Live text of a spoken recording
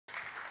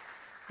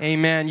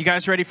Amen. You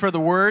guys ready for the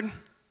word?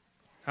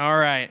 All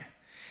right.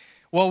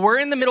 Well, we're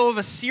in the middle of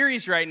a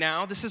series right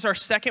now. This is our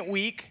second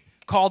week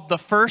called The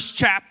First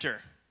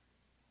Chapter.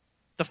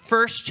 The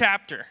First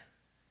Chapter.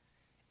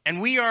 And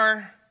we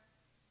are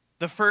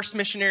the first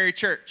missionary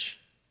church.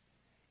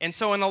 And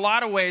so in a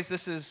lot of ways,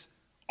 this is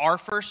our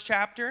first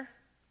chapter.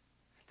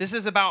 This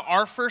is about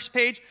our first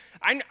page.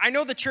 I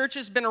know the church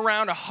has been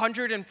around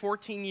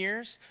 114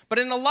 years, but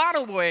in a lot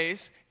of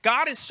ways,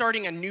 God is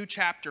starting a new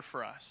chapter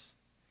for us.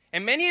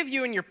 And many of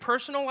you in your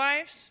personal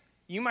lives,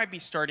 you might be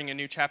starting a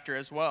new chapter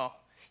as well.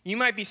 You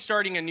might be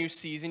starting a new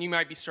season. You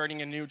might be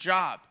starting a new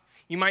job.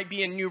 You might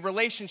be in new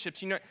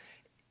relationships. You know,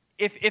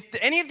 if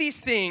any of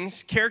these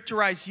things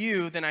characterize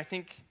you, then I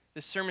think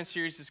this sermon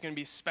series is going to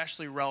be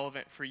especially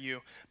relevant for you.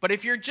 But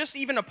if you're just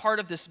even a part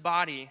of this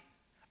body,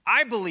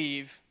 I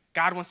believe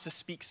God wants to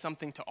speak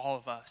something to all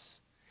of us.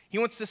 He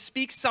wants to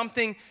speak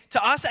something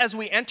to us as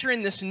we enter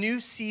in this new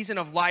season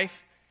of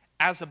life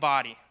as a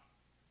body.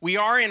 We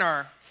are in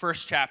our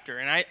first chapter,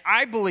 and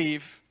I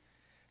believe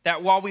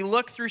that while we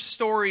look through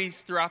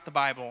stories throughout the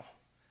Bible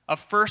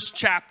of first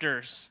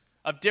chapters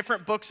of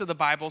different books of the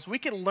Bibles, we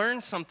can learn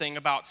something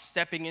about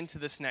stepping into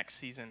this next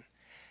season,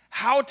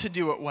 how to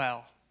do it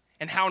well,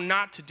 and how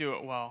not to do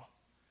it well.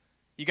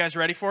 You guys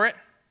ready for it?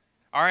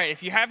 All right,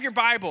 if you have your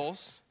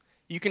Bibles,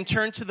 you can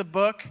turn to the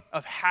book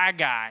of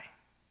Haggai.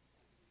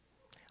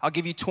 I'll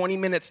give you 20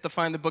 minutes to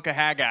find the book of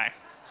Haggai.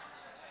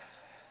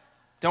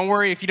 Don't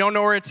worry, if you don't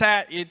know where it's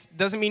at, it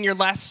doesn't mean you're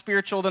less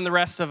spiritual than the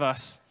rest of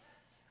us.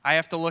 I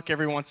have to look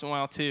every once in a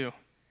while too.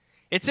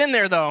 It's in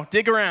there though,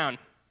 dig around.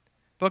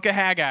 Book of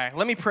Haggai.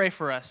 Let me pray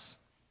for us.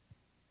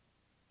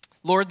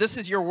 Lord, this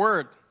is your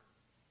word.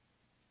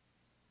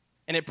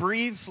 And it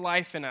breathes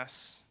life in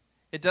us.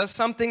 It does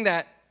something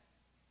that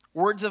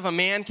words of a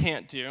man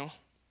can't do.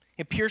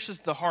 It pierces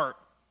the heart.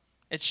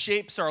 It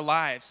shapes our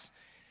lives.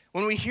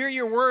 When we hear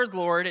your word,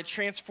 Lord, it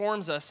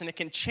transforms us and it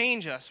can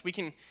change us. We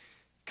can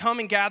come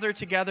and gather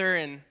together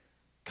and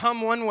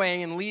come one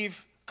way and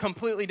leave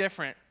completely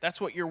different.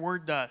 That's what your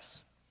word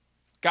does.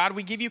 God,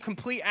 we give you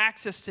complete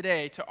access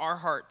today to our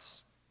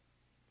hearts.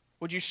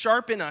 Would you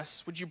sharpen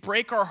us? Would you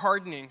break our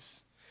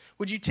hardenings?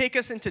 Would you take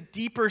us into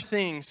deeper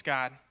things,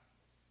 God?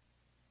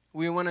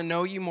 We want to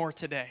know you more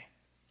today.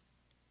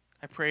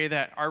 I pray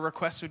that our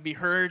requests would be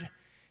heard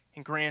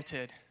and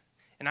granted.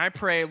 And I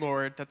pray,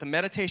 Lord, that the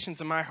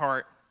meditations of my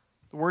heart,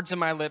 the words of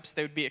my lips,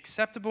 they would be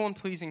acceptable and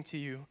pleasing to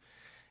you,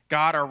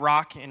 God, our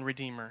rock and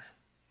redeemer.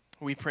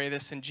 We pray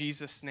this in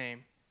Jesus'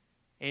 name.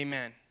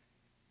 Amen.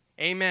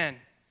 Amen.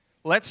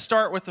 Let's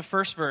start with the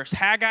first verse.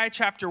 Haggai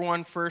chapter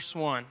 1, verse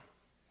 1.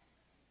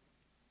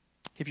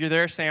 If you're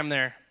there, say I'm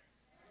there.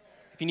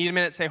 If you need a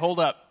minute, say hold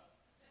up.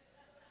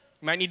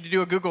 You might need to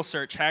do a Google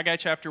search. Haggai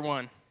chapter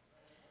 1.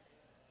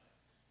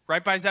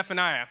 Right by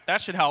Zephaniah.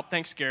 That should help.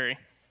 Thanks, Gary.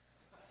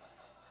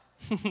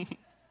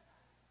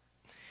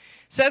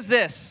 Says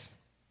this.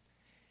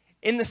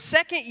 In the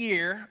second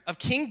year of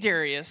King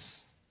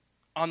Darius,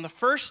 on the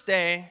first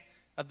day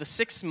of the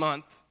 6th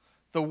month,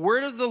 the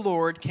word of the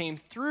Lord came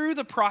through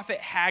the prophet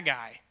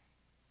Haggai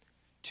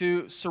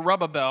to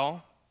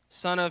Zerubbabel,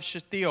 son of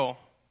Shealtiel,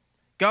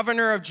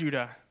 governor of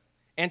Judah,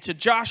 and to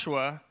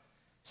Joshua,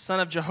 son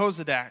of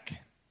Jehozadak,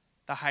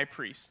 the high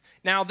priest.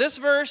 Now, this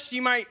verse,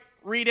 you might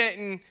read it,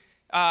 and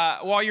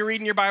while you're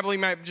reading your Bible, you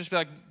might just be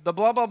like, the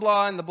blah, blah,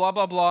 blah, and the blah,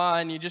 blah, blah,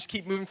 and you just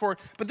keep moving forward.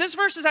 But this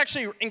verse is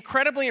actually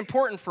incredibly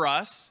important for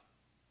us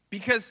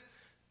because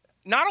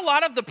not a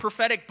lot of the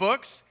prophetic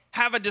books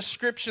have a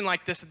description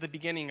like this at the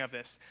beginning of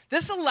this.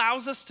 This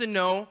allows us to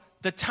know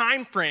the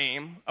time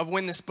frame of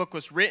when this book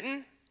was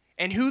written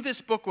and who this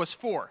book was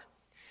for.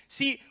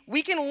 See,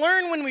 we can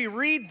learn when we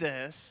read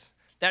this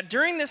that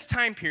during this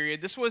time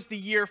period, this was the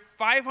year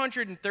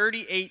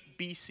 538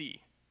 BC.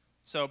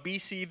 So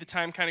BC, the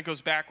time kind of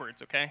goes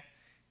backwards, okay?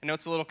 I know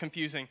it's a little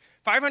confusing.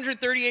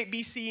 538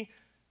 BC,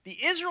 the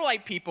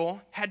Israelite people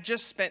had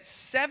just spent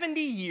 70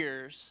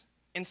 years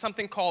in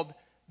something called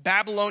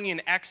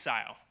Babylonian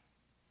exile.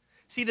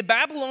 See, the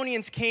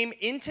Babylonians came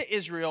into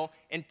Israel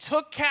and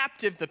took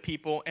captive the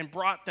people and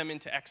brought them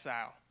into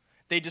exile.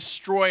 They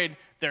destroyed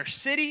their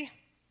city.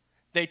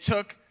 They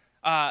took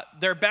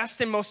their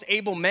best and most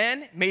able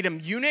men, made them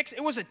eunuchs.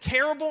 It was a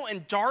terrible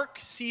and dark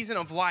season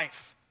of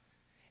life.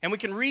 And we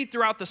can read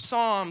throughout the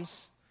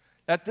Psalms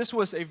that this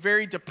was a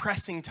very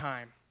depressing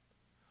time.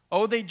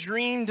 Oh, they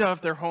dreamed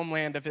of their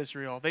homeland of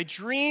Israel. They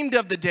dreamed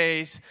of the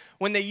days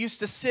when they used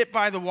to sit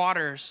by the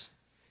waters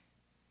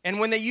and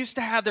when they used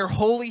to have their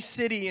holy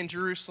city in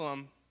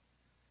Jerusalem.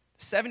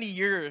 70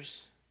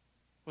 years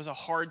was a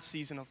hard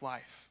season of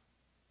life.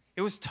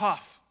 It was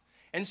tough.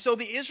 And so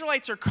the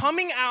Israelites are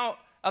coming out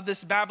of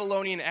this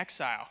Babylonian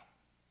exile.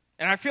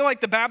 And I feel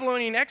like the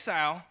Babylonian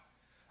exile,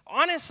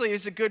 honestly,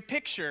 is a good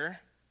picture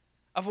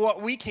of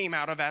what we came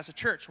out of as a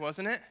church,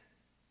 wasn't it?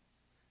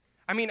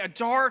 I mean, a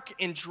dark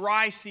and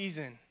dry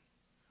season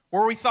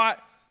where we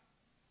thought,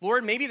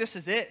 Lord, maybe this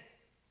is it.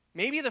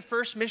 Maybe the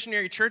first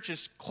missionary church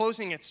is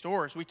closing its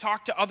doors. We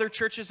talked to other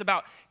churches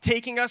about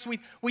taking us.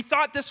 We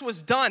thought this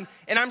was done.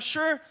 And I'm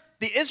sure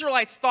the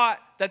Israelites thought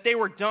that they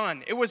were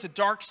done. It was a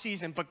dark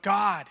season, but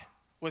God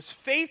was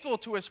faithful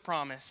to his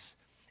promise,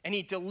 and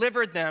he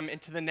delivered them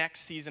into the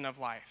next season of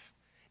life.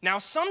 Now,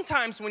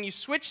 sometimes when you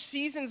switch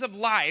seasons of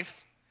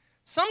life,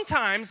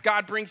 sometimes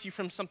God brings you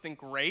from something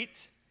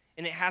great,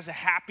 and it has a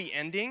happy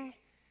ending,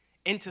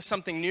 into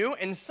something new,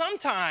 and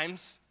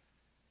sometimes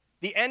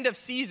the end of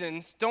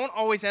seasons don't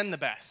always end the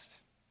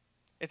best.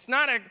 It's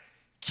not a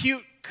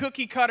cute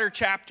cookie-cutter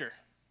chapter.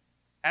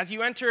 As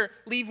you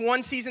leave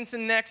one season to the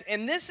next,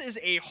 and this is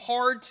a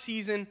hard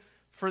season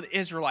for the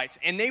Israelites,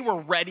 and they were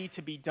ready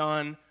to be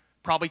done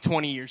probably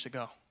 20 years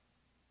ago.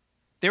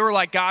 They were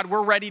like, God,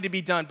 we're ready to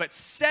be done. But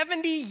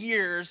 70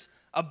 years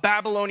of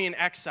Babylonian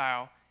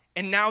exile,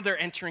 and now they're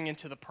entering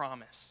into the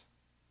promise.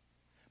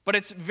 But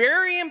it's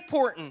very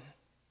important,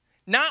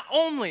 not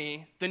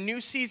only the new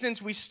seasons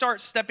we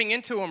start stepping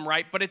into them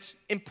right, but it's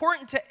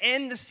important to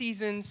end the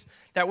seasons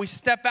that we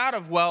step out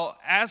of well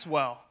as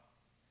well.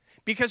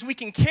 Because we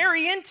can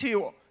carry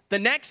into the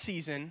next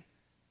season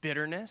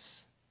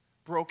bitterness,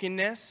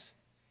 brokenness,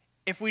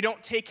 if we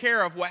don't take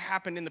care of what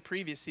happened in the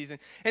previous season.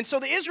 And so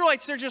the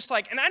Israelites, they're just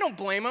like, and I don't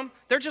blame them,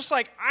 they're just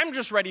like, I'm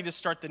just ready to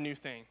start the new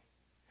thing.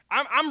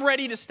 I'm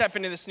ready to step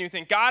into this new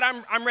thing. God,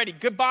 I'm ready.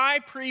 Goodbye,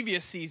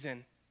 previous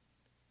season.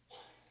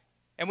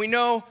 And we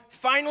know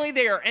finally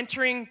they are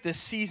entering this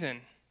season.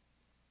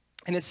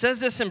 And it says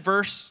this in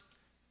verse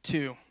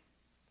 2.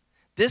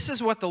 This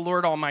is what the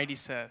Lord Almighty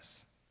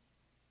says.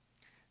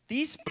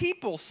 These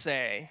people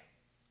say,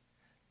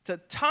 the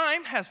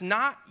time has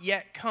not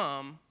yet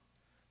come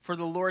for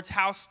the Lord's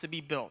house to be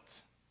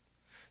built.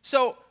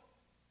 So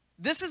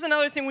this is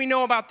another thing we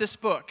know about this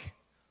book.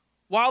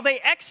 While they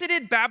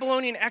exited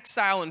Babylonian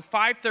exile in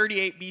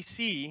 538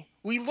 BC,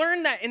 we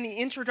learned that in the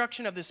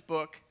introduction of this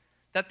book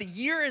that the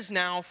year is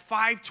now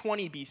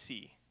 520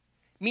 BC,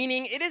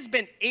 meaning it has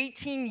been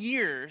 18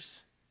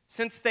 years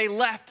since they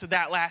left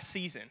that last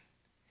season.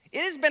 It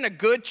has been a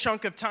good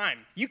chunk of time.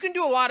 You can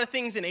do a lot of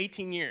things in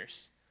 18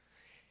 years.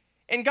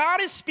 And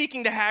God is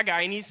speaking to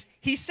Haggai, and he's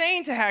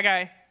saying to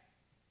Haggai,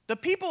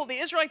 the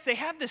Israelites, they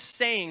have this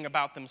saying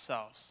about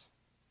themselves.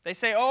 They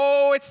say,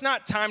 oh, it's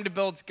not time to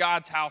build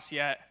God's house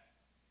yet.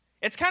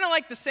 It's kind of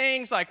like the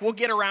sayings like, we'll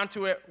get around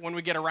to it when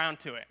we get around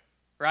to it,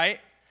 right?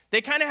 They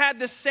kind of had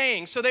this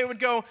saying. So they would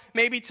go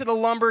maybe to the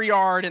lumber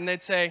yard, and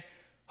they'd say,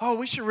 oh,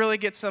 we should really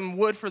get some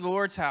wood for the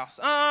Lord's house.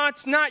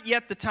 It's not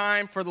yet the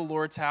time for the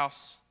Lord's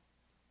house.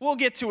 We'll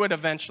get to it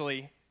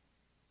eventually.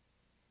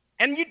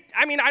 And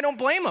I don't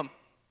blame them.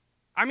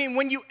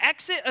 When you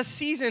exit a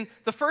season,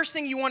 the first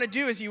thing you want to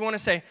do is you want to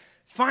say,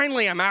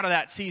 finally, I'm out of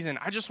that season.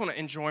 I just want to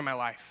enjoy my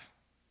life.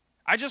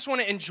 I just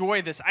want to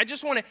enjoy this. I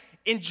just want to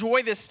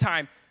enjoy this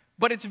time.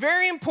 But it's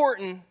very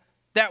important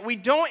that we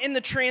don't, in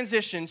the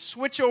transition,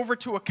 switch over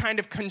to a kind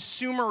of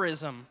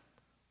consumerism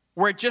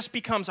where it just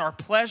becomes our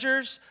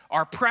pleasures,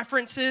 our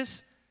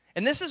preferences.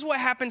 And this is what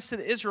happens to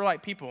the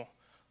Israelite people.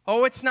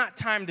 Oh, it's not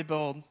time to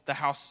build the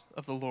house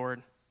of the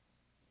Lord.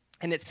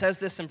 And it says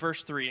this in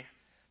verse 3.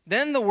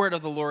 Then the word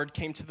of the Lord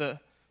came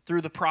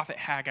through the prophet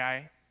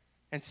Haggai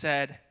and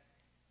said,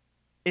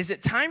 is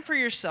it time for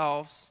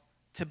yourselves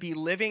to be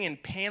living in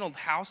paneled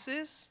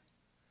houses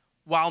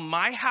while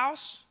my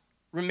house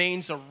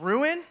remains a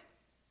ruin?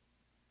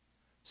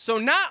 So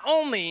not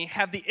only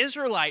have the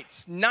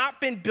Israelites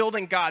not been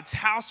building God's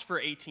house for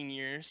 18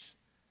 years,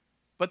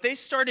 but they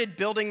started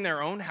building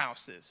their own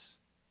houses.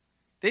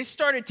 They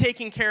started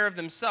taking care of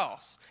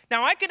themselves.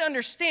 Now, I could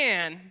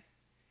understand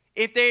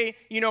if they,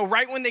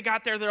 right when they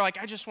got there, they're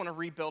like, I just want to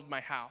rebuild my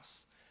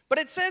house. But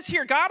it says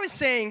here, God is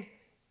saying,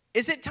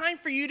 is it time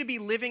for you to be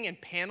living in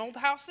paneled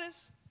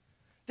houses?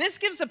 This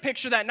gives a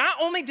picture that not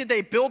only did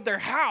they build their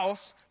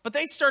house, but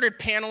they started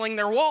paneling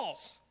their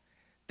walls.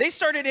 They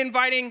started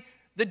inviting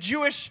the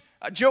Jewish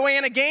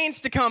Joanna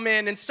Gaines to come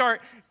in and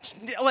start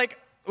like,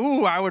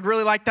 ooh, I would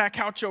really like that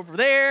couch over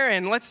there,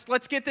 and let's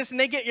get this. And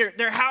they get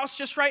their house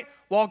just right,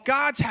 while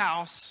God's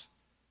house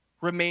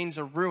remains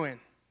a ruin.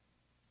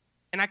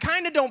 And I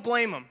kind of don't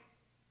blame them.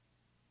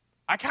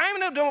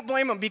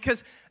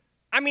 Because,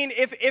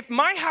 if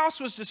my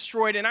house was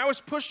destroyed and I was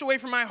pushed away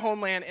from my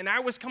homeland and I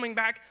was coming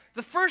back,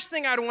 the first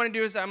thing I'd want to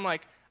do is I'm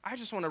like, I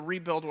just want to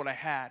rebuild what I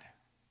had.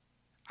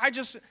 I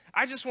just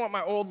want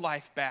my old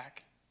life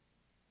back.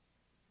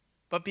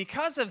 But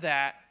because of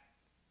that,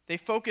 they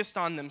focused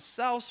on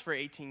themselves for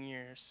 18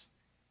 years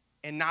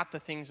and not the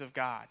things of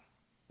God.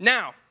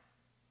 Now,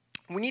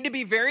 we need to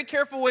be very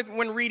careful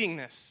when reading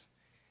this,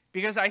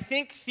 because I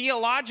think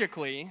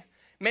theologically,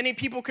 many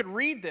people could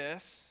read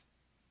this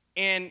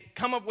and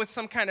come up with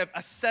some kind of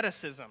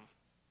asceticism,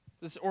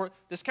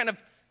 this kind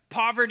of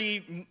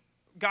poverty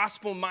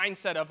gospel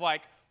mindset of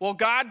like, well,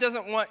 God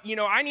doesn't want,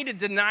 I need to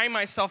deny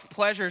myself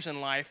pleasures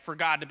in life for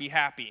God to be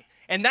happy.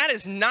 And that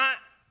is not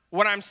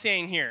what I'm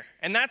saying here.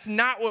 And that's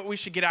not what we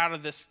should get out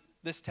of this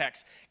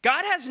text.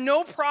 God has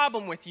no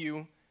problem with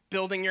you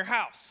building your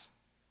house.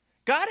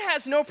 God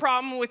has no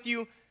problem with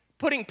you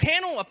putting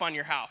panel up on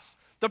your house.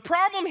 The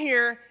problem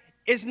here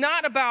is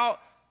not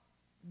about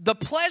the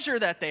pleasure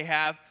that they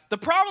have. The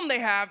problem they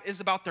have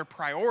is about their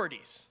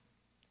priorities.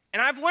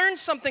 And I've learned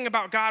something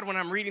about God when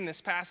I'm reading this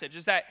passage,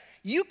 is that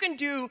you can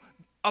do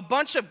a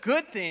bunch of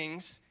good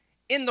things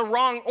in the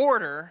wrong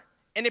order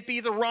and it be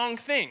the wrong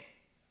thing.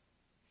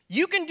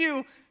 You can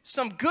do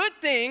some good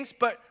things,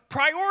 but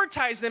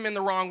prioritize them in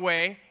the wrong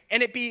way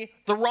and it be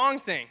the wrong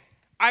thing.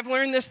 I've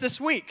learned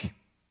this week.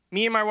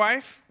 Me and my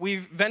wife,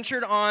 we've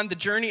ventured on the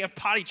journey of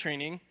potty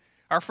training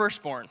our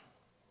firstborn.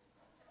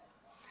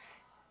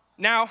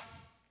 Now,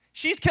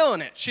 she's killing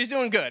it. She's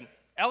doing good.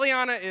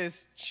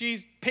 Eliana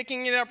she's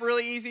picking it up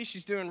really easy.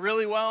 She's doing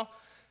really well.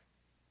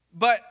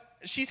 But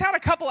she's had a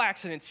couple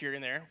accidents here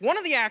and there. One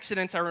of the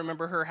accidents I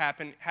remember her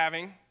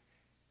having,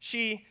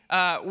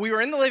 we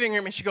were in the living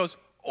room and she goes,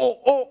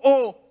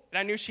 oh. And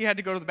I knew she had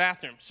to go to the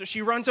bathroom. So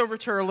she runs over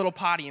to her little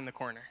potty in the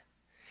corner.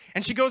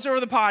 And she goes over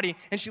to the potty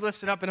and she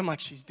lifts it up and I'm like,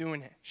 she's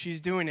doing it.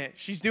 She's doing it.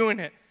 She's doing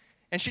it.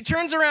 And she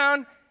turns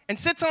around and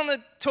sits on the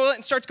toilet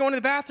and starts going to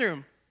the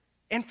bathroom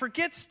and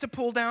forgets to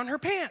pull down her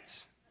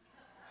pants.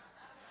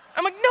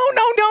 I'm like,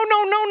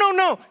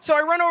 no. So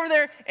I run over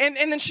there, and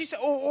then she says,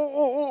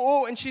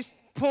 oh, and she's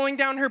pulling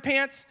down her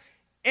pants,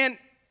 and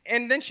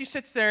then she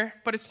sits there,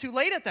 but it's too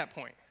late at that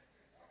point.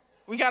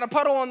 We got a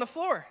puddle on the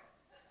floor.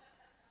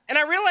 And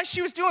I realized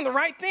she was doing the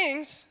right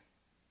things,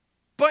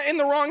 but in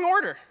the wrong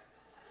order.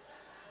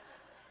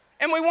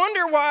 And we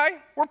wonder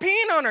why we're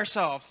peeing on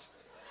ourselves.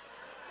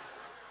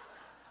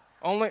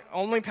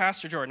 Only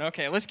Pastor Jordan.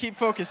 Okay, let's keep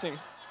focusing.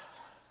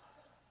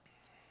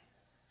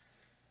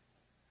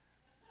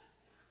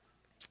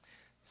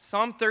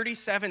 Psalm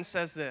 37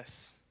 says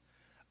this: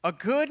 a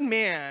good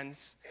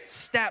man's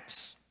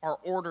steps are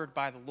ordered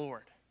by the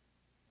Lord.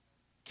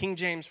 King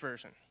James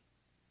Version.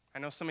 I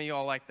know some of you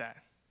all like that,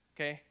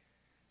 okay?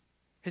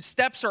 His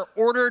steps are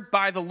ordered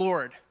by the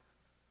Lord.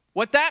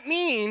 What that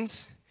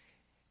means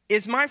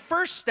is my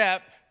first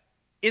step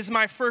is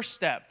my first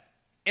step,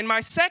 and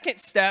my second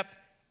step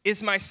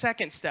is my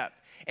second step.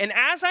 And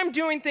as I'm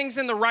doing things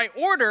in the right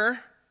order,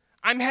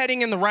 I'm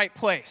heading in the right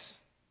place.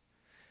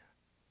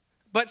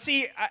 But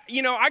see,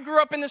 I grew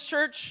up in this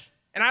church,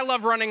 and I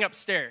love running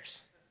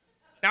upstairs.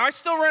 Now, I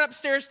still run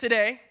upstairs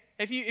today.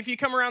 If you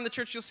come around the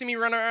church, you'll see me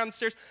run around the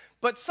stairs.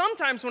 But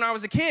sometimes when I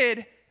was a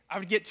kid, I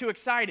would get too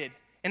excited,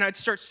 and I'd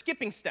start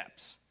skipping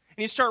steps.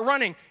 And you start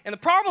running. And the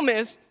problem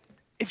is,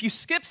 if you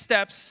skip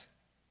steps,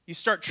 you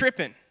start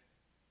tripping.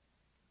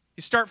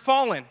 You start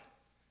falling.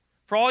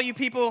 For all you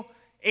people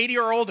 80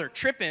 or older,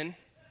 tripping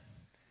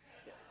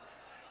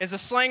is a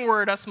slang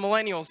word us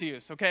millennials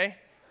use, okay?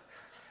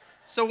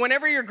 So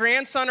whenever your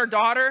grandson or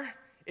daughter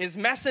is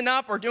messing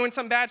up or doing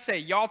something bad, say,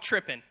 y'all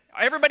tripping.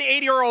 Everybody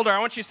 80 or older, I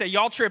want you to say,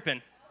 y'all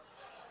tripping.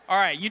 All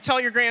right, you tell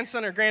your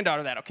grandson or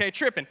granddaughter that, okay?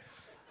 Tripping.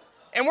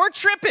 And we're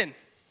tripping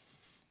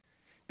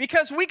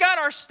because we got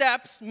our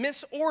steps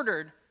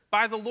misordered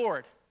by the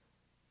Lord.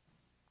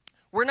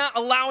 We're not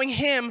allowing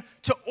him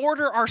to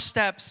order our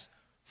steps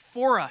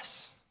for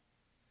us.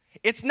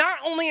 It's not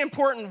only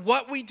important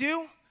what we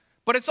do,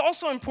 but it's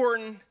also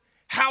important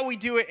how we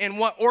do it and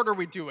what order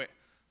we do it.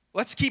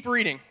 Let's keep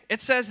reading.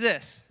 It says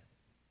this: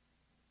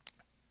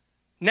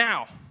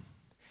 now,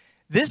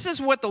 this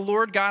is what the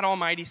Lord God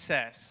Almighty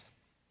says.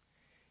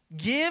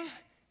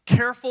 Give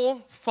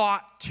careful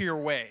thought to your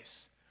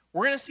ways.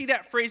 We're going to see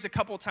that phrase a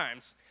couple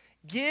times.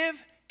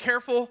 Give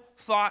careful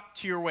thought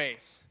to your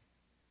ways.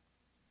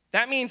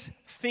 That means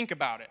think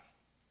about it.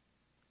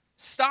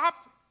 Stop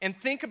and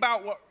think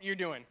about what you're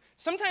doing.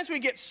 Sometimes we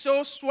get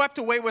so swept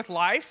away with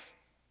life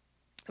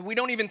that we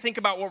don't even think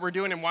about what we're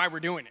doing and why we're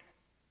doing it.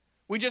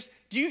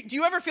 Do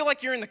you ever feel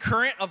like you're in the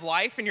current of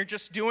life and you're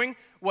just doing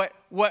what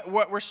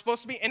we're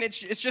supposed to be, and it's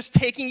just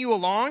taking you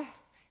along?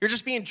 You're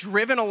just being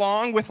driven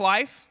along with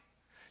life?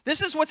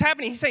 This is what's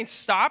happening. He's saying,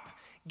 stop,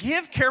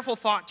 give careful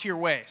thought to your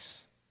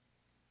ways.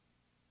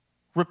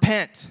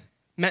 Repent,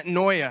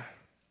 metanoia.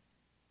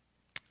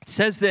 It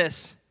says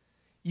this: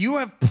 you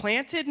have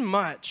planted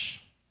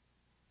much,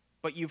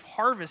 but you've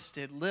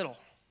harvested little.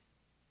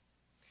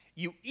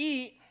 You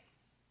eat,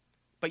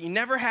 but you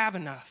never have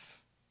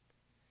enough.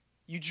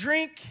 You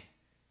drink,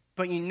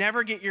 but you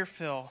never get your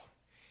fill.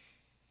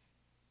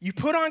 You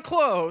put on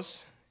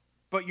clothes,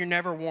 but you're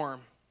never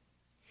warm.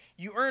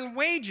 You earn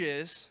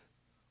wages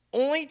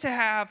only to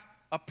have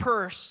a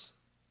purse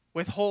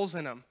with holes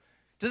in them.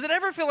 Does it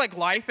ever feel like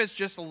life is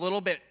just a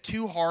little bit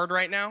too hard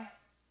right now?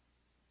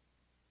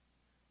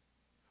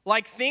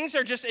 Like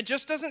it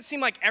just doesn't seem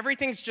like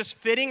everything's just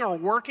fitting or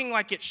working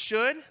like it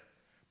should?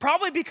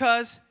 Probably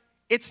because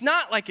it's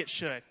not like it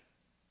should.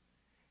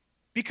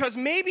 Because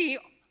maybe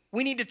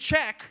we need to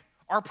check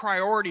our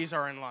priorities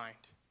are in line.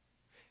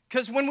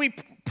 Because when we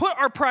put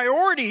our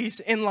priorities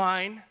in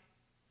line,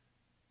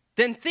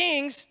 then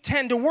things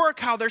tend to work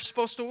how they're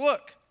supposed to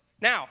look.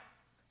 Now,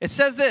 it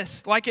says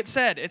this, like it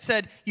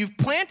said, you've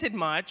planted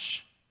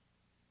much,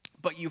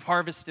 but you've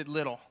harvested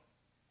little.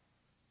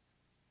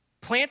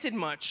 Planted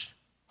much,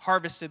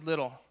 harvested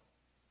little.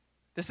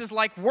 This is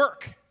like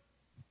work.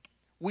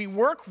 We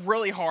work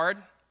really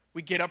hard.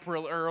 We get up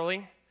real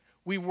early.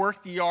 We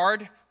work the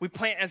yard. We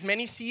plant as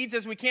many seeds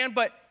as we can,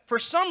 but for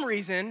some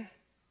reason,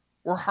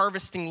 we're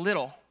harvesting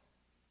little.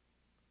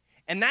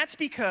 And that's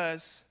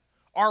because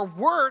Our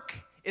work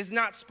is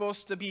not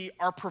supposed to be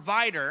our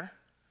provider.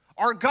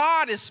 Our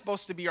God is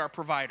supposed to be our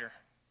provider.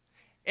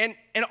 And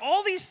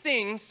all these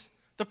things,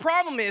 the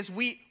problem is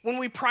when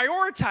we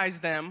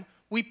prioritize them,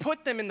 we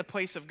put them in the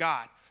place of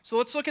God. So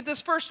let's look at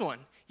this first one.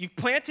 You've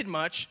planted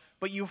much,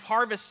 but you've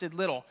harvested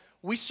little.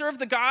 We serve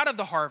the God of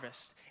the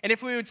harvest. And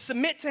if we would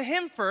submit to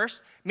him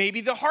first,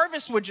 maybe the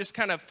harvest would just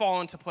kind of fall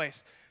into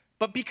place.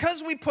 But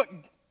because we put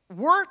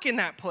work in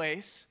that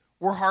place,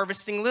 we're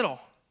harvesting little.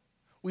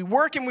 We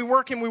work and we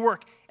work and we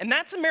work. And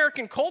that's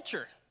American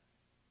culture.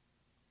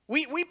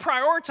 We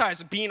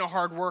prioritize being a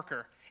hard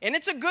worker. And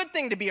it's a good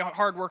thing to be a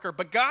hard worker,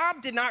 but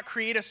God did not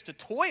create us to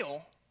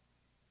toil.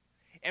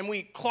 And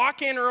we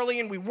clock in early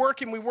and we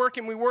work and we work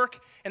and we work,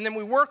 and then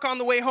we work on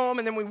the way home,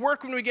 and then we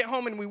work when we get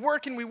home, and we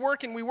work and we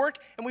work and we work,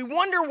 and we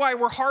wonder why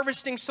we're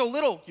harvesting so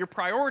little. Your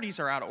priorities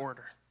are out of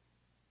order.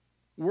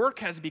 Work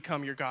has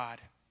become your God.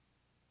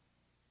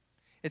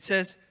 It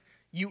says,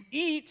 you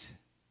eat,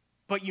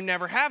 but you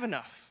never have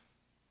enough.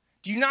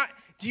 Do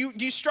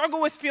you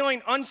struggle with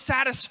feeling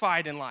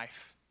unsatisfied in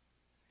life?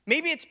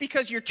 Maybe it's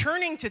because you're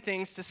turning to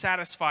things to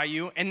satisfy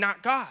you and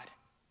not God.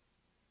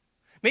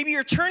 Maybe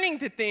you're turning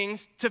to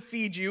things to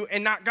feed you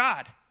and not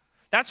God.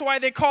 That's why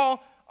they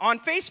call on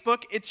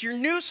Facebook, it's your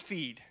news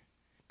feed.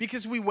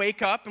 Because we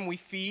wake up and we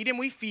feed and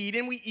we feed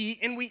and we eat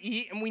and we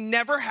eat and we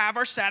never have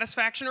our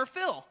satisfaction or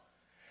fill.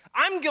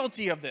 I'm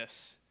guilty of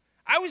this.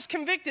 I was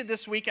convicted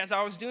this week as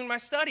I was doing my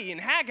study in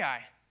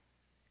Haggai.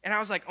 And I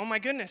was like, oh my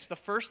goodness, the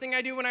first thing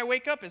I do when I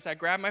wake up is I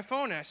grab my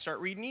phone and I start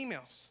reading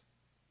emails.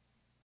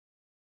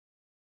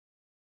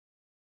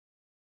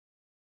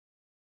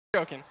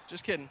 Joking,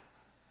 just kidding.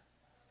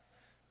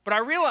 But I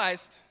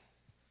realized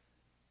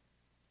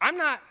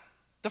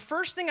the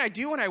first thing I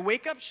do when I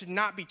wake up should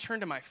not be turn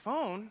to my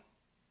phone.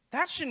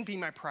 That shouldn't be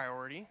my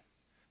priority.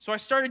 So I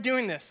started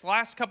doing this the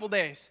last couple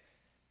days.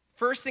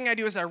 First thing I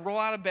do is I roll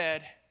out of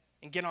bed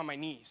and get on my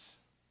knees.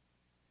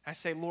 I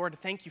say, Lord,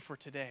 thank you for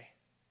today.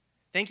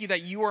 Thank you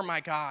that you are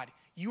my God.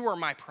 You are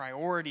my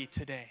priority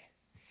today.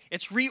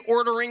 It's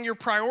reordering your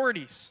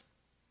priorities.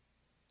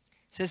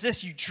 It says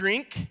this, you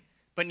drink,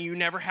 but you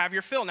never have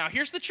your fill. Now,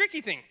 here's the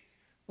tricky thing.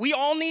 We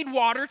all need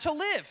water to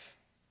live.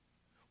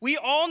 We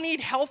all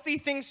need healthy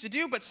things to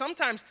do, but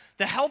sometimes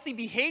the healthy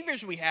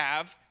behaviors we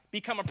have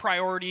become a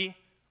priority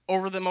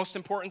over the most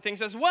important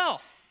things as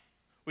well.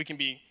 We can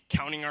be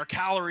counting our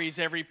calories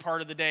every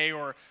part of the day,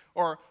 or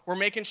we're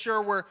making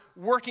sure we're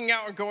working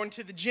out and going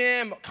to the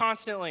gym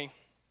constantly.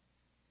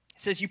 It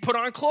says you put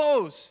on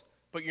clothes,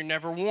 but you're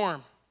never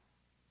warm.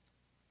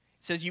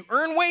 It says you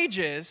earn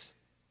wages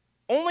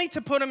only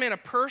to put them in a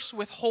purse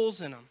with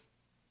holes in them.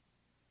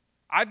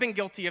 I've been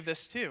guilty of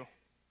this too,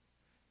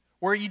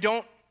 where you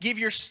don't give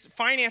your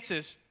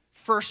finances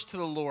first to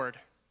the Lord,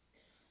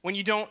 when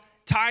you don't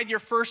tithe your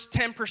first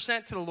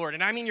 10% to the Lord.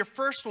 And I mean your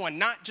first one,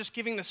 not just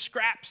giving the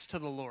scraps to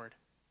the Lord.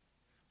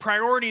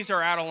 Priorities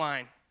are out of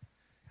line.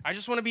 I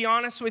just want to be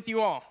honest with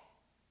you all.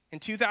 In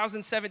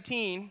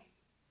 2017,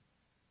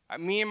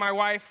 me and my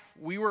wife,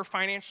 we were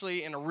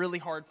financially in a really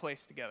hard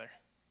place together.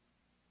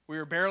 We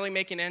were barely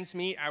making ends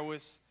meet. I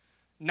was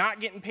not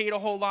getting paid a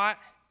whole lot,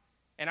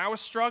 and I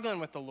was struggling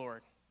with the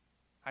Lord.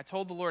 I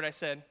told the Lord, I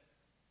said,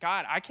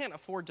 God, I can't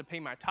afford to pay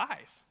my tithe.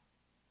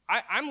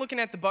 I'm looking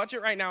at the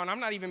budget right now, and I'm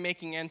not even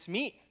making ends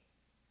meet.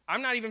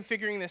 I'm not even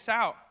figuring this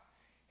out.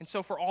 And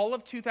so for all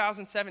of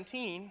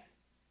 2017,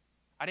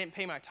 I didn't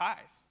pay my tithe.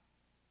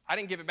 I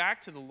didn't give it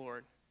back to the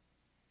Lord.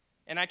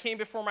 And I came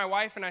before my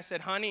wife, and I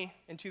said, honey,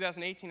 in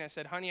 2018, I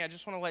said, honey, I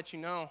just want to let you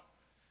know,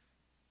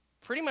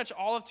 pretty much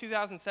all of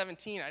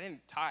 2017, I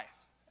didn't tithe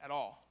at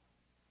all.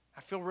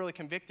 I feel really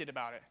convicted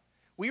about it.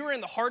 We were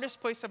in the hardest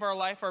place of our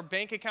life. Our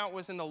bank account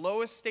was in the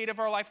lowest state of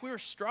our life. We were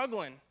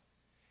struggling.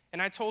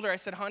 And I told her, I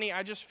said, honey,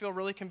 I just feel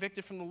really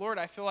convicted from the Lord.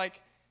 I feel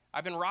like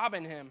I've been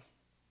robbing him.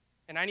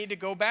 And I need to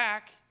go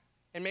back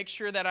and make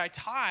sure that I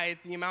tithe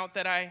the amount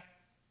that I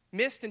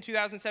missed in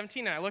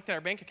 2017. And I looked at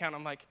our bank account.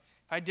 I'm like,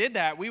 if I did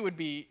that, we would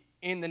be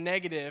in the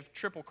negative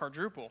triple,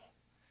 quadruple.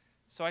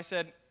 So I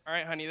said, all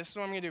right, honey, this is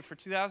what I'm going to do. For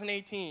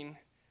 2018,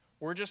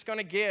 we're just going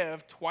to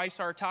give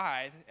twice our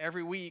tithe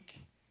every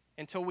week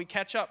until we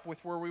catch up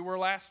with where we were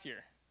last year.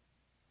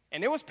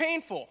 And it was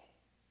painful.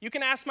 You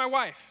can ask my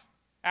wife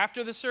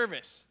after the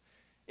service.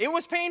 It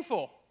was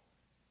painful.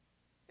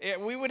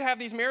 We would have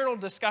these marital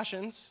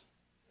discussions.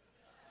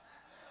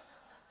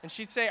 And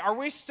she'd say, are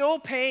we still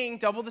paying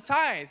double the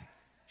tithe?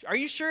 Are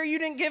you sure you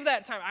didn't give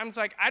that time? I was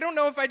like, I don't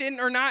know if I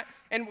didn't or not.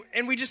 And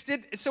we just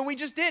did. So we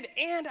just did.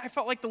 And I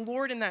felt like the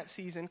Lord in that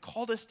season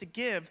called us to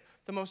give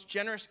the most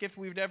generous gift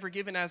we've ever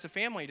given as a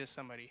family to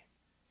somebody.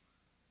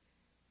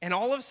 And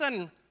all of a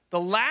sudden, the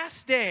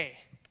last day,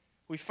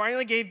 we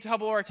finally gave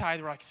double our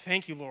tithe. We're like,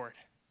 thank you, Lord.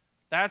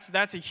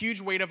 That's a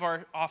huge weight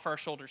off our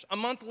shoulders. A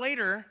month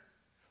later,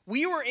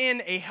 we were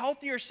in a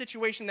healthier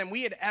situation than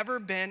we had ever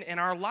been in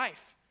our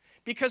life.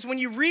 Because when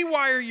you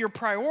rewire your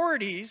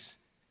priorities,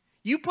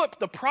 you put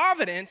the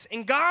providence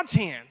in God's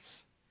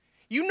hands.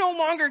 You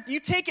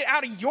take it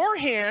out of your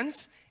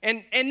hands,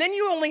 and then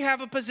you only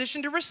have a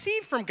position to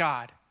receive from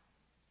God.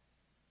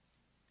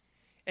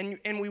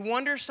 And we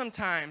wonder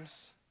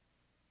sometimes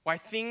why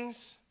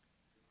things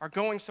are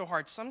going so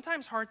hard.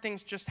 Sometimes hard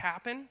things just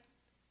happen,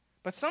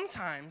 but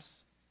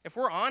sometimes, if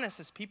we're honest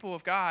as people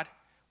of God,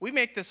 we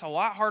make this a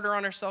lot harder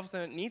on ourselves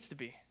than it needs to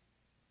be.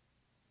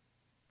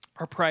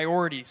 Our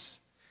priorities,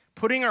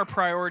 putting our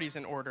priorities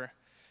in order.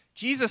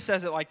 Jesus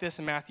says it like this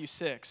in Matthew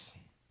 6.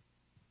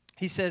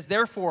 He says,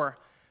 therefore,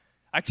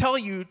 I tell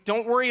you,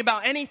 don't worry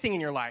about anything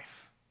in your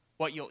life.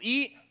 What you'll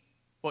eat,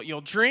 what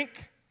you'll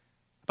drink,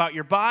 about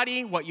your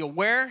body, what you'll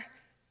wear.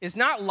 Is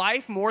not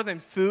life more than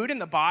food and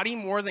the body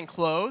more than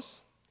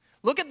clothes?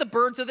 Look at the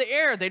birds of the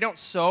air. They don't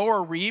sow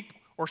or reap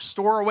or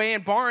store away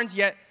in barns,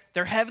 yet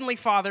their heavenly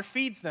Father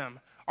feeds them.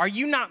 Are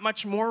you not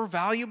much more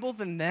valuable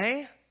than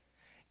they?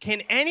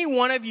 Can any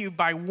one of you,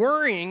 by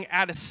worrying,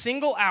 add a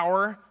single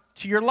hour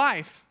to your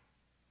life?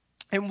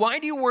 And why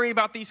do you worry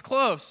about these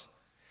clothes?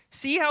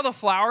 See how the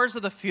flowers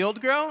of the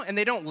field grow, and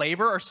they don't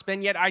labor or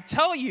spin, yet I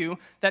tell you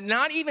that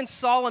not even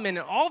Solomon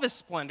in all of his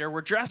splendor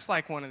were dressed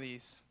like one of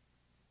these.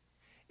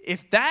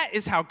 If that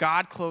is how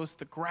God clothes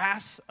the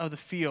grass of the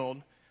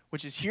field,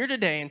 which is here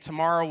today and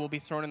tomorrow will be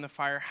thrown in the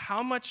fire,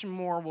 how much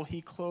more will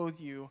he clothe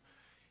you,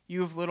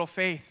 you of little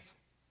faith?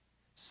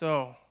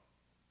 So,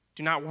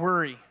 do not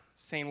worry,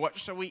 saying, what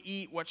shall we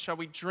eat? What shall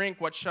we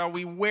drink? What shall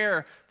we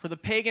wear? For the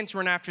pagans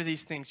run after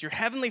these things. Your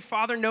heavenly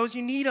Father knows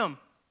you need them.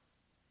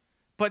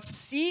 But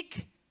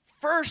seek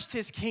first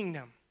his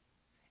kingdom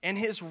and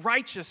his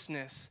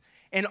righteousness,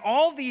 and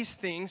all these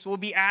things will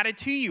be added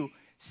to you.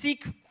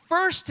 Seek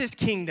first his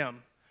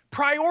kingdom.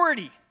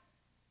 Priority.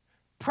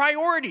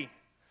 Priority.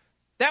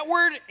 That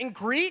word in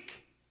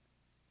Greek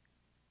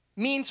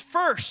means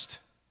first.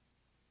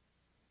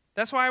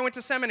 That's why I went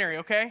to seminary,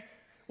 okay?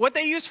 What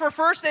they use for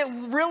first, it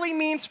really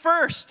means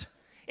first.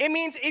 It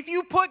means if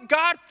you put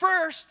God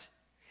first,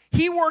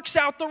 he works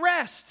out the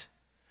rest.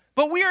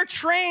 But we are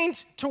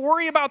trained to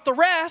worry about the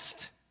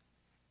rest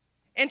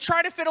and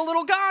try to fit a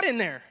little God in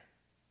there.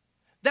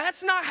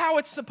 That's not how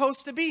it's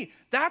supposed to be.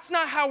 That's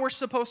not how we're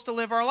supposed to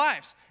live our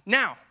lives.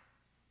 Now,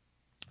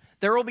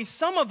 there will be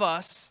some of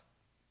us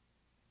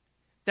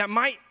that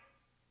might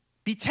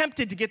be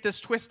tempted to get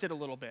this twisted a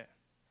little bit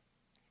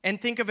and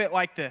think of it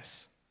like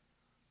this,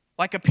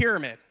 like a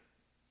pyramid.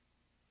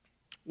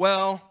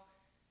 Well,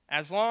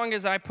 as long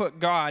as I put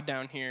God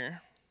down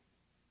here,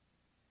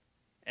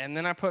 and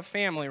then I put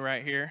family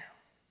right here,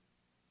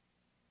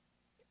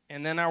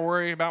 and then I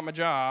worry about my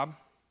job,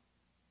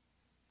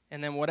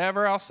 and then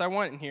whatever else I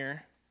want in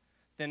here,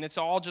 then it's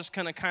all just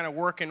going to kind of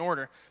work in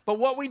order. But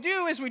what we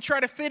do is we try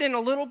to fit in a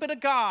little bit of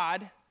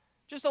God,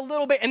 just a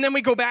little bit, and then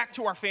we go back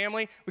to our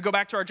family, we go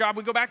back to our job,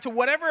 we go back to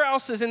whatever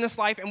else is in this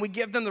life, and we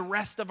give them the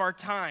rest of our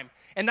time.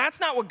 And that's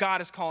not what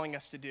God is calling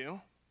us to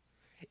do.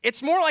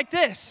 It's more like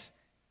this.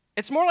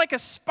 It's more like a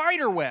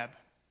spider web,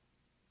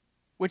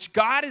 which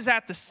God is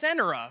at the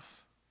center of.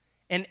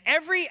 In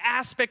every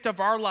aspect of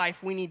our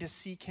life, we need to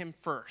seek him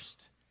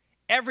first.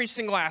 Every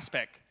single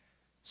aspect.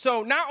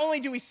 So not only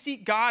do we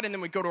seek God and then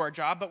we go to our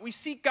job, but we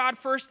seek God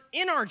first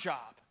in our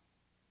job.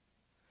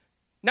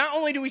 Not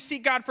only do we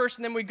seek God first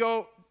and then we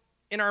go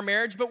in our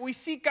marriage, but we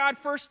seek God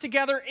first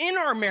together in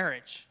our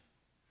marriage.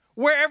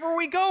 Wherever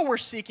we go, we're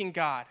seeking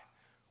God.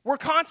 We're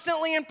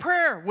constantly in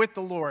prayer with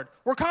the Lord.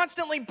 We're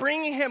constantly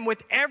bringing him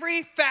with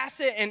every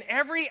facet and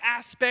every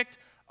aspect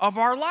of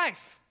our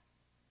life.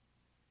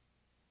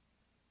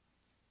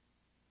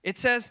 It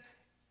says,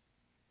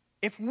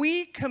 if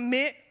we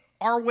commit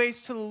our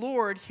ways to the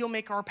Lord, he'll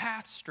make our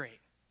path straight.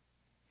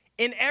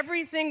 In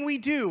everything we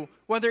do,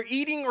 whether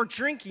eating or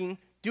drinking,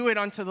 do it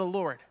unto the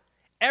Lord.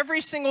 Every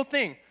single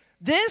thing.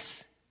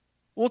 This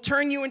will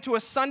turn you into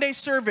a Sunday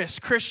service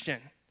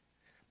Christian,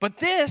 but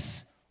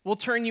this will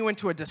turn you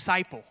into a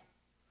disciple.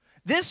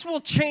 This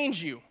will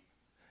change you.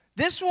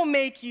 This will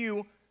make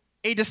you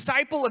a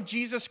disciple of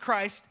Jesus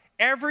Christ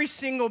every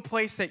single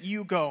place that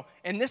you go.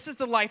 And this is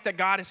the life that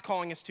God is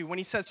calling us to. When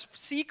he says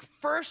seek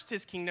first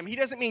his kingdom, he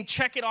doesn't mean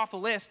check it off a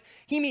list.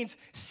 He means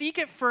seek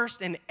it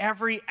first in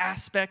every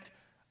aspect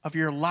of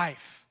your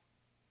life.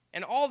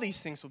 And all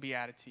these things will be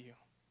added to you.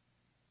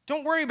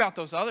 Don't worry about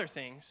those other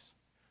things.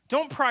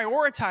 Don't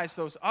prioritize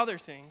those other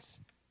things.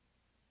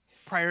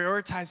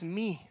 Prioritize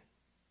me.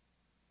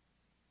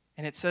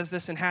 And it says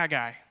this in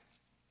Haggai.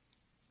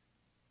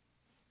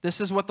 This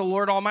is what the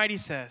Lord Almighty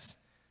says.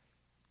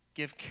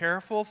 Give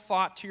careful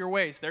thought to your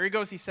ways. There he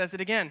goes. He says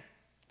it again.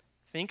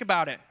 Think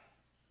about it.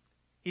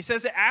 He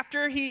says that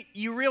after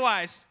you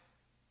realize,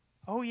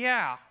 oh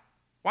yeah,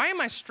 why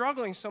am I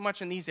struggling so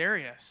much in these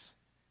areas?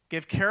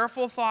 Give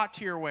careful thought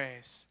to your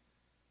ways.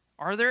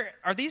 Are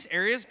these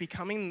areas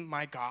becoming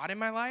my God in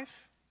my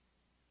life?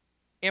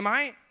 Am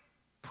I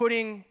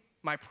putting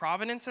my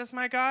providence as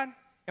my God?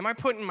 Am I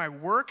putting my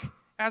work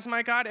as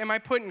my God? Am I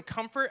putting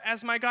comfort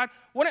as my God?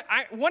 What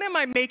am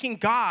I making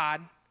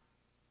God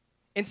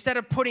instead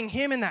of putting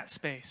him in that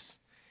space?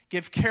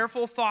 Give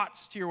careful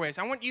thoughts to your ways.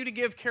 I want you to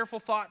give careful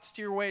thoughts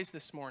to your ways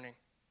this morning.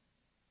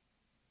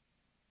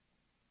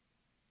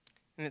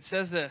 And it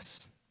says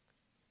this.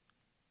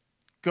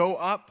 Go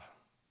up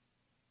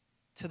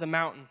to the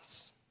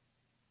mountains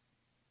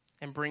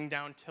and bring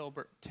down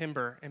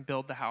timber and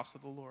build the house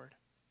of the Lord.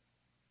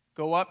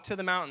 Go up to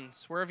the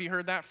mountains. Where have you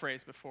heard that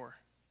phrase before?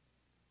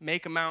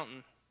 Make a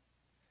mountain.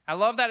 I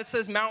love that it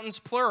says mountains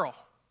plural.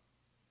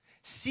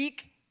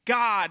 Seek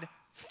God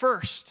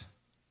first.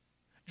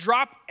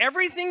 Drop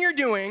everything you're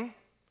doing,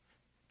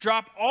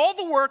 drop all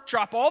the work,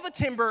 drop all the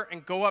timber,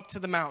 and go up to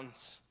the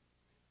mountains.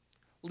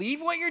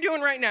 Leave what you're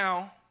doing right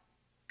now.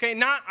 Okay,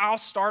 not I'll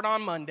start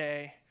on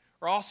Monday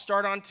or I'll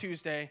start on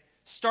Tuesday.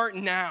 Start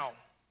now.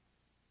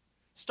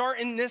 Start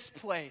in this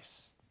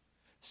place.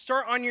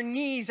 Start on your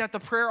knees at the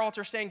prayer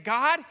altar saying,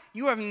 God,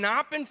 you have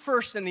not been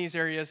first in these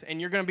areas,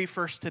 and you're going to be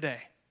first today.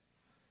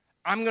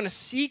 I'm going to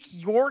seek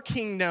your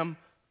kingdom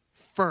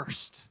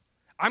first.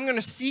 I'm going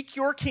to seek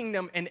your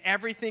kingdom in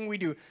everything we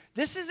do.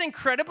 This is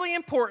incredibly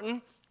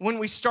important when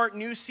we start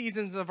new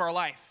seasons of our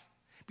life.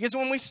 Because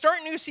when we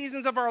start new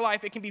seasons of our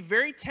life, it can be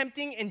very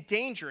tempting and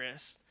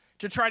dangerous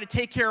to try to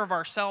take care of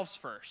ourselves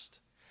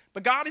first.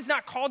 But God has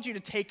not called you to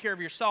take care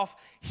of yourself.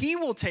 He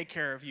will take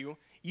care of you.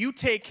 You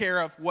take care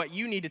of what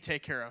you need to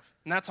take care of,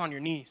 and that's on your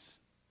knees.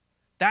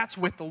 That's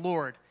with the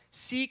Lord.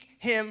 Seek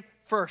him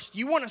first.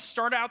 You want to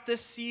start out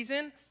this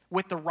season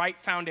with the right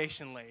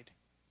foundation laid.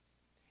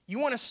 You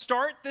want to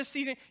start this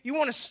season, you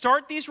want to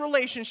start these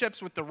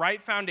relationships with the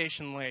right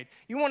foundation laid.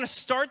 You want to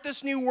start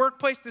this new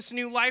workplace, this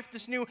new life,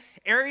 this new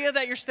area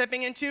that you're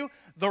stepping into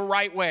the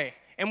right way.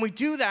 And we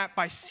do that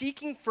by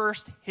seeking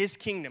first his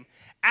kingdom.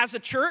 As a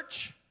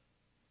church,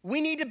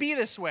 we need to be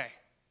this way.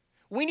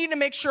 We need to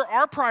make sure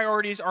our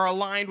priorities are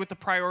aligned with the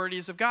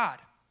priorities of God.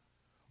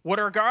 What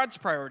are God's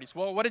priorities?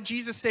 Well, what did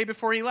Jesus say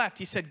before he left?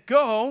 He said,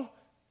 go,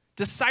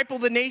 disciple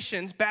the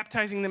nations,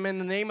 baptizing them in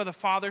the name of the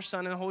Father,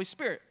 Son, and the Holy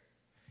Spirit.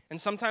 And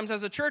sometimes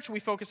as a church,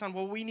 we focus on,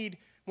 well, we need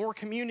more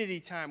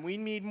community time. We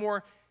need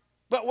more.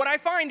 But what I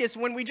find is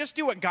when we just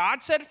do what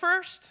God said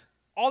first,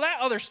 all that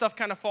other stuff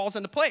kind of falls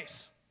into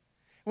place.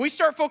 We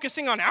start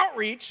focusing on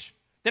outreach,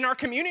 then our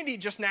community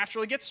just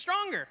naturally gets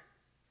stronger.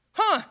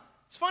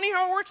 It's funny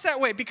how it works that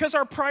way because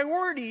our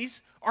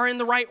priorities are in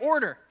the right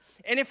order.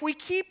 And if we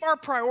keep our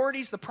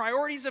priorities, the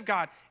priorities of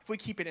God, if we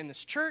keep it in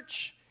this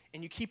church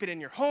and you keep it in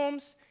your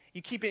homes,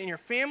 you keep it in your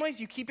families,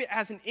 you keep it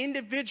as an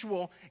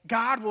individual,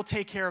 God will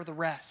take care of the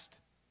rest.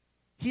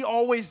 He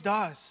always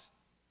does.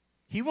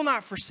 He will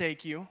not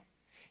forsake you.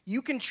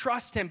 You can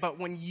trust him, but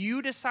when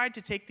you decide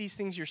to take these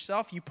things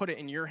yourself, you put it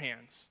in your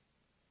hands.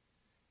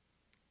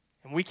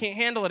 And we can't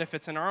handle it if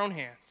it's in our own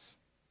hands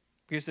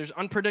because there's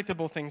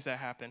unpredictable things that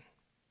happen.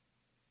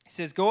 He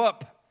says, go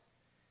up,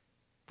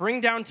 bring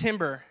down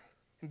timber,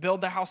 and build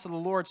the house of the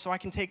Lord so I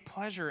can take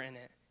pleasure in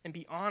it and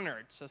be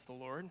honored, says the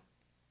Lord.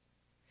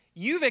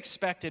 You've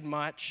expected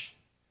much,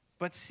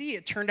 but see,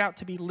 it turned out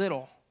to be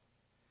little.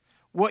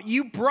 What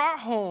you brought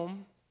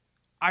home,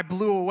 I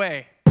blew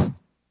away.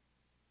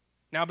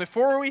 Now,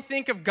 before we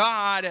think of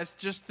God as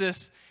just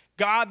this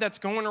God that's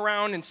going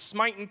around and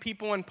smiting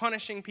people and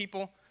punishing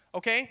people,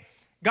 okay,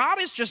 God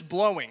is just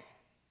blowing.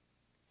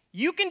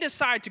 You can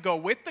decide to go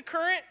with the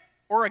current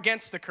or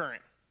against the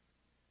current.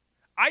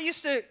 I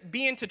used to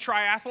be into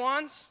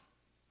triathlons,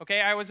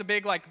 okay? I was a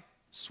big,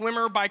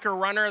 swimmer, biker,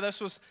 runner. This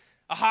was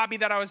a hobby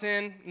that I was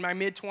in my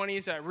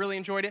mid-20s. I really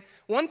enjoyed it.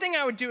 One thing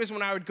I would do is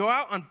when I would go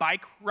out on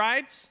bike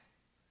rides,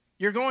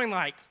 you're going,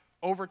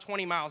 over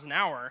 20 miles an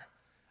hour.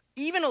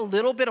 Even a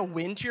little bit of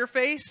wind to your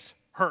face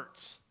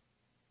hurts.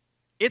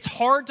 It's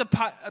hard to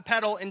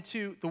pedal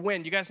into the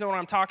wind. You guys know what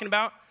I'm talking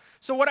about?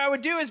 So what I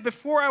would do is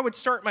before I would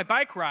start my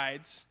bike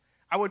rides,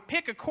 I would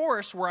pick a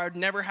course where I would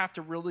never have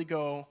to really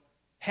go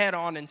head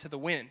on into the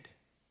wind.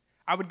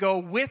 I would go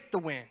with the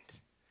wind.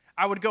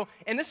 I would go,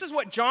 and this is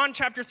what John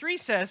chapter 3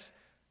 says.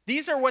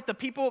 These are what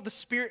people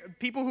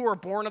who are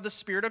born of the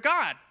Spirit of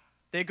God.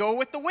 They go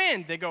with the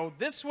wind. They go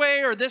this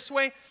way or this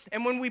way.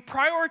 And when we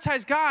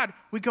prioritize God,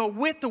 we go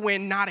with the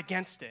wind, not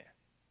against it.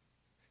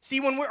 See,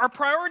 when our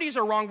priorities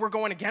are wrong, we're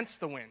going against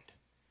the wind.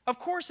 Of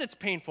course it's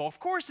painful. Of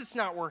course it's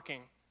not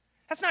working.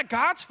 That's not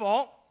God's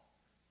fault.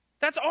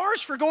 That's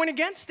ours for going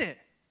against it.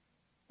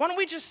 Why don't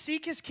we just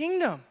seek his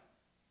kingdom? And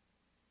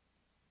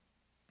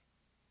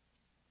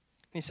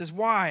he says,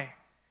 why?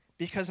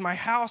 Because my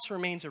house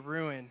remains a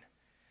ruin,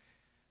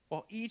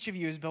 while each of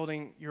you is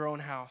building your own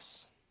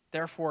house.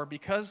 Therefore,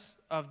 because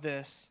of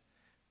this,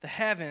 the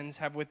heavens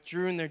have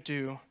withdrawn their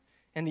dew,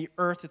 and the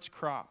earth its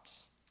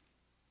crops.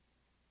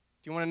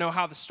 Do you want to know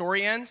how the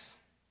story ends?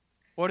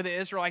 What do the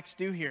Israelites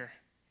do here?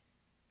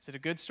 Is it a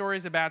good story or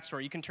is it a bad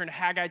story? You can turn to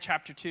Haggai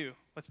chapter 2.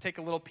 Let's take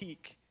a little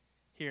peek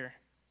here.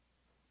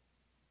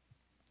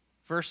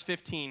 Verse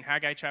 15,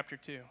 Haggai chapter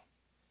 2.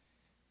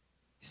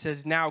 He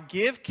says, now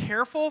give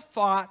careful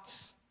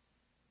thoughts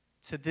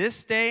to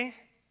this day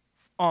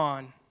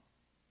on.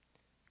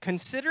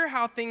 Consider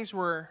how things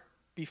were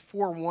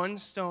before one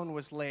stone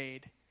was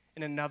laid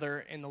and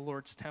another in the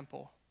Lord's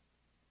temple.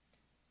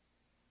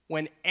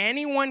 When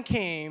anyone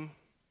came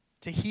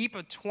to heap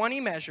of 20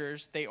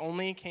 measures, they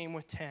only came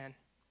with 10.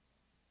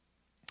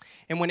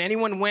 And when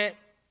anyone went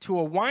to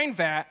a wine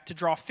vat to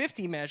draw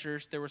 50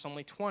 measures, there was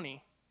only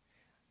 20.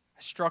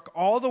 I struck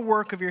all the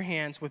work of your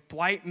hands with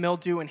blight,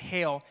 mildew, and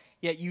hail,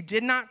 yet you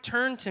did not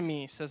turn to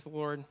me, says the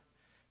Lord.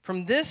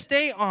 From this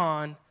day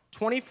on,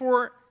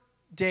 24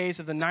 days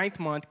of the 9th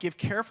month, give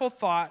careful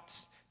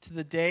thoughts to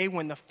the day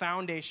when the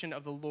foundation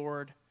of the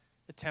Lord,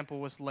 the temple,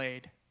 was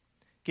laid.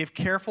 Give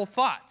careful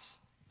thoughts.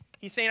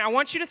 He's saying, I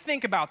want you to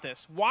think about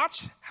this.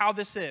 Watch how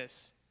this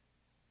is.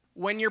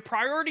 When your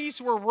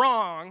priorities were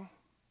wrong,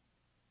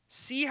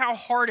 see how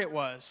hard it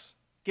was.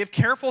 Give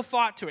careful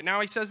thought to it. Now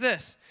he says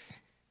this.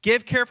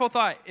 Give careful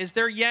thought. Is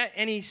there yet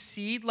any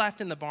seed left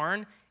in the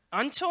barn?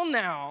 Until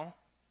now,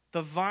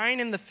 the vine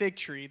and the fig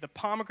tree, the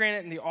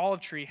pomegranate and the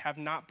olive tree have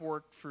not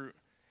borne fruit.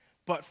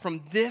 But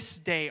from this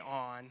day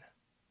on,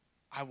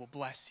 I will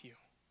bless you.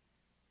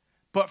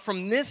 But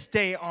from this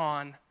day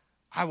on,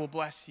 I will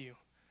bless you.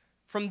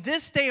 From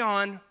this day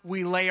on,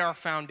 we lay our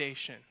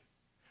foundation.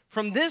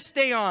 From this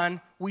day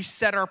on, we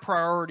set our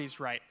priorities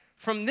right.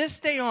 From this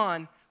day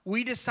on,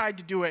 we decide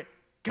to do it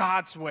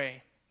God's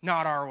way,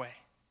 not our way.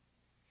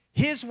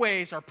 His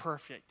ways are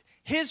perfect.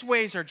 His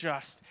ways are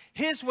just.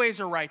 His ways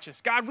are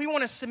righteous. God, we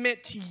want to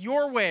submit to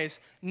your ways,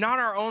 not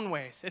our own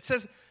ways. It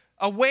says,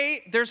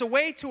 there's a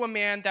way to a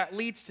man that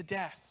leads to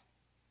death,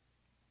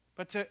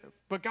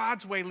 but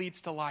God's way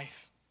leads to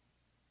life.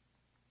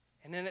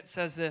 And then it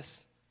says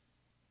this,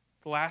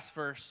 the last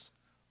verse,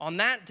 on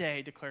that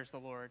day, declares the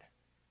Lord,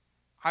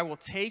 I will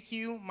take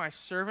you, my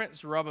servant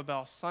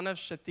Zerubbabel, son of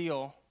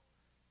Shealtiel,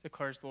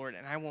 declares the Lord,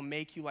 and I will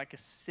make you like a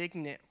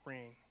signet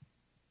ring,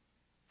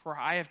 for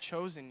I have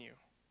chosen you.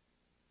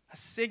 A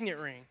signet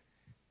ring.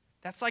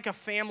 That's like a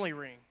family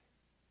ring.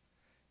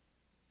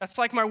 That's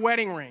like my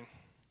wedding ring.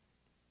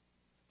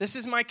 This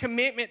is my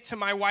commitment to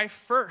my wife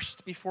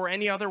first before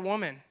any other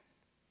woman,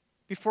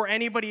 before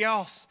anybody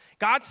else.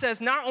 God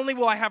says, not only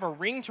will I have a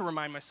ring to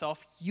remind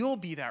myself, you'll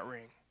be that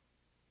ring.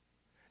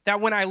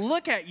 That when I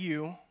look at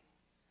you,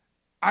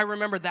 I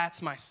remember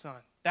that's my son.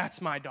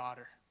 That's my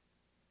daughter.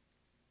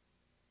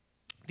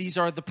 These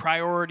are the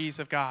priorities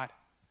of God.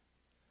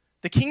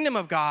 The kingdom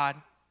of God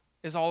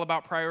is all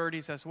about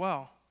priorities as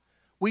well.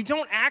 We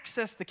don't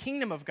access the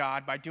kingdom of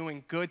God by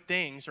doing good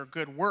things or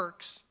good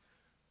works.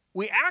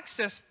 We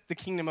access the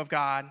kingdom of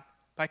God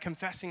by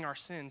confessing our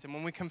sins. And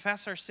when we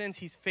confess our sins,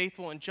 he's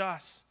faithful and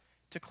just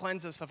to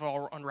cleanse us of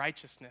all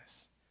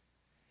unrighteousness.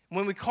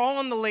 When we call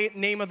on the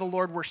name of the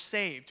Lord, we're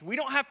saved. We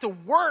don't have to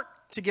work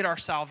to get our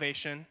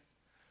salvation.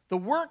 The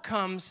work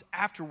comes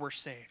after we're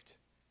saved.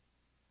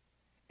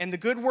 And the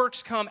good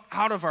works come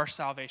out of our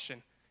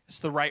salvation. It's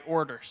the right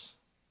orders.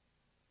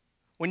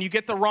 When you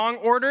get the wrong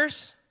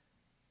orders,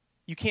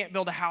 you can't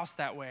build a house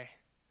that way.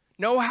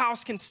 No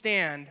house can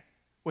stand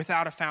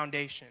without a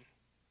foundation.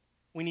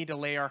 We need to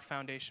lay our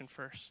foundation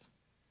first.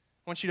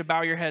 I want you to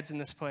bow your heads in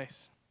this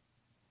place.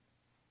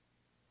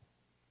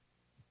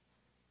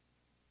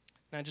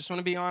 And I just want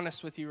to be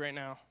honest with you right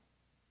now.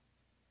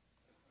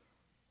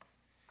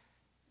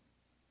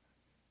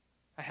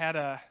 I had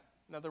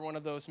another one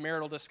of those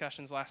marital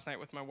discussions last night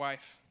with my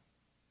wife.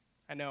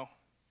 I know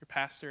your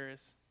pastor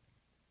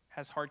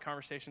has hard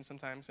conversations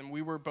sometimes, and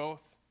we were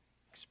both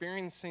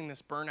experiencing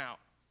this burnout.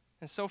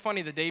 And it's so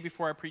funny, the day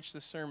before I preached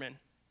this sermon,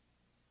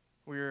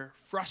 we were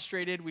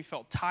frustrated, we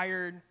felt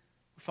tired,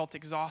 we felt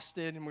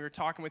exhausted, and we were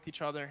talking with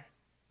each other,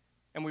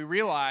 and we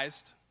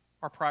realized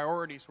our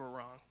priorities were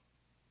wrong.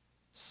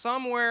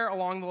 Somewhere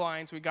along the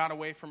lines, we got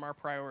away from our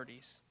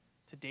priorities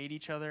to date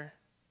each other,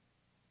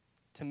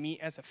 to meet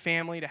as a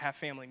family, to have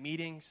family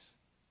meetings,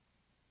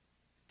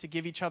 to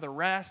give each other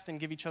rest and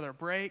give each other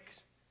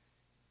breaks.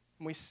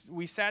 And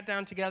we sat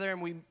down together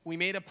and we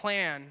made a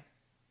plan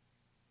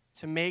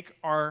to make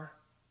our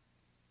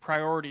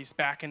priorities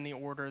back in the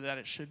order that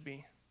it should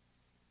be.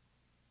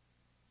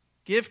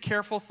 Give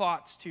careful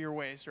thoughts to your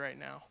ways right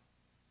now.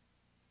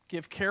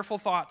 Give careful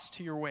thoughts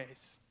to your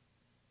ways.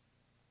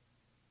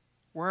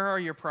 Where are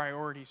your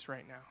priorities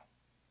right now?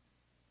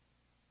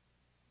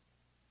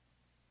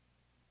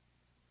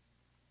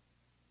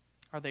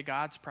 Are they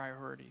God's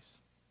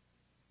priorities?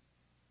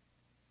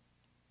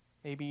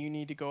 Maybe you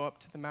need to go up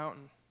to the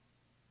mountain.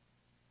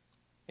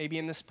 Maybe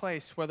in this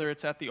place, whether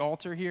it's at the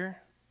altar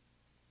here,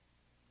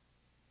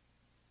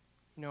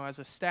 as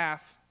a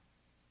staff,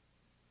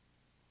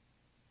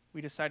 we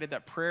decided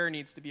that prayer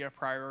needs to be a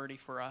priority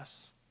for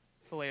us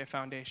to lay a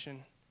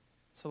foundation.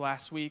 So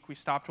last week, we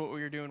stopped what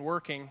we were doing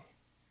working.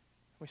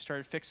 We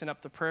started fixing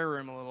up the prayer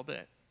room a little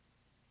bit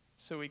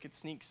so we could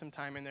sneak some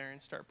time in there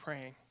and start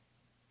praying.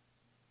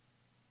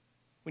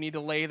 We need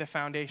to lay the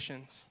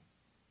foundations.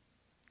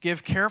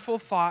 Give careful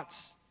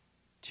thoughts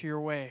to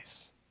your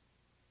ways.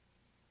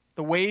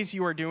 The ways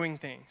you are doing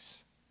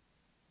things.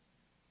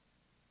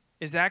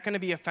 Is that going to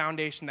be a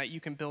foundation that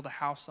you can build a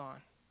house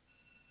on?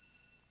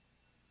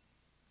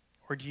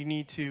 Or do you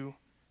need to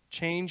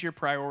change your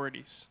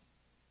priorities?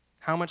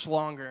 How much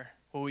longer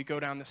will we go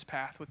down this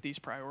path with these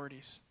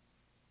priorities?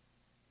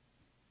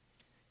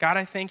 God,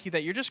 I thank you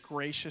that you're just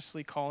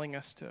graciously calling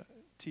us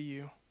to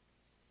you.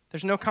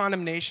 There's no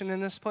condemnation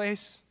in this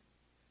place.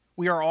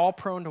 We are all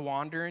prone to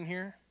wander in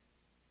here.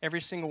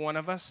 Every single one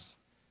of us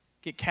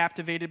get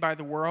captivated by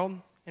the world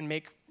and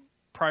make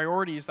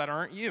priorities that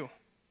aren't you.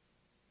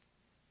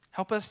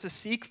 Help us to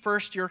seek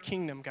first your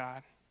kingdom,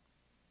 God.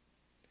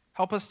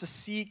 Help us to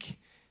seek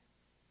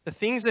the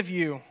things of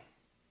you,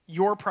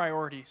 your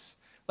priorities.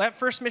 Let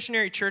First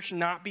Missionary Church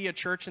not be a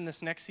church in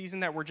this next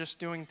season that we're just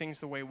doing things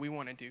the way we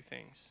want to do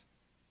things,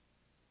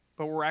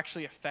 but we're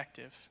actually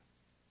effective.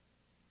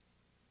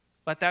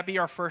 Let that be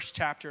our first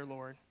chapter,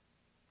 Lord,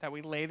 that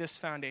we lay this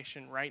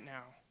foundation right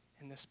now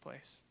in this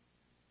place.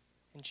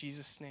 In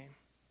Jesus' name,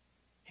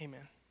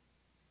 amen.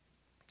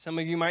 Some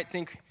of you might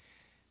think,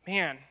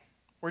 man,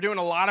 we're doing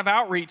a lot of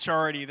outreach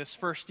already this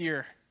first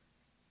year.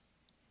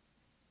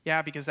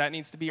 Yeah, because that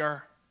needs to be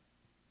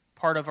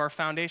part of our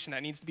foundation.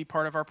 That needs to be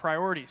part of our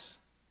priorities.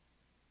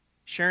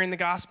 Sharing the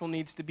gospel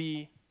needs to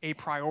be a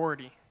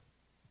priority.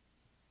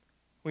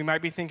 We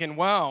might be thinking,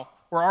 well,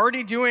 we're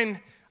already doing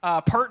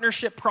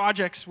partnership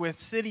projects with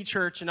City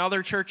Church and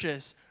other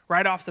churches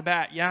right off the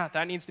bat. Yeah,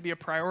 that needs to be a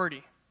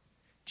priority.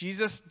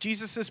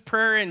 Jesus'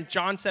 prayer in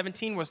John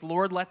 17 was,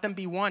 Lord, let them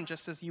be one,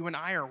 just as you and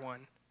I are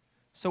one.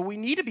 So we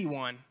need to be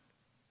one.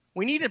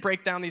 We need to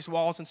break down these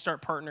walls and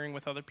start partnering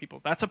with other people.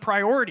 That's a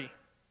priority.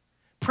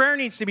 Prayer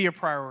needs to be a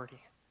priority.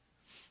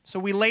 So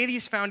we lay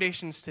these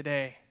foundations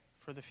today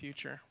for the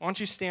future. Why don't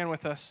you stand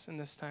with us in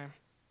this time?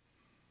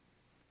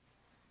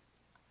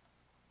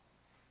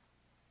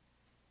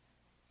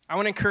 I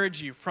want to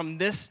encourage you from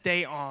this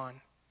day on,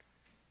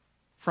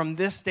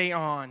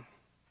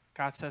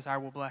 God says, I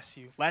will bless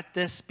you. Let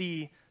this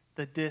be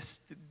this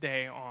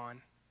day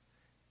on.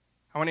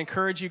 I want to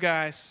encourage you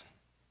guys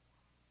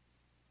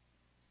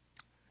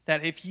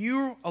that if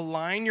you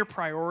align your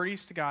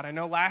priorities to God, I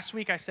know last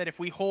week I said if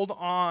we hold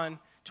on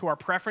to our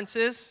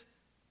preferences,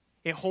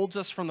 it holds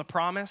us from the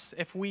promise.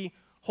 If we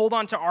hold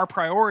on to our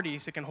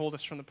priorities, it can hold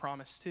us from the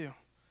promise too.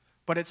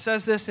 But it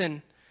says this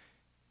in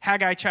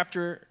Haggai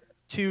chapter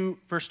 2,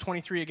 verse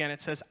 23 again.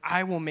 It says,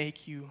 I will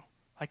make you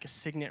like a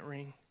signet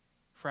ring,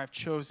 for I've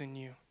chosen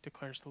you,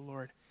 declares the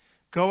Lord.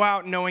 Go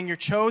out knowing you're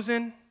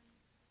chosen,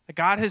 that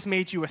God has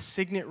made you a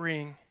signet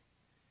ring,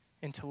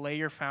 and to lay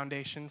your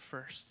foundation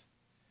first.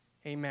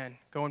 Amen.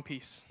 Go in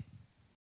peace.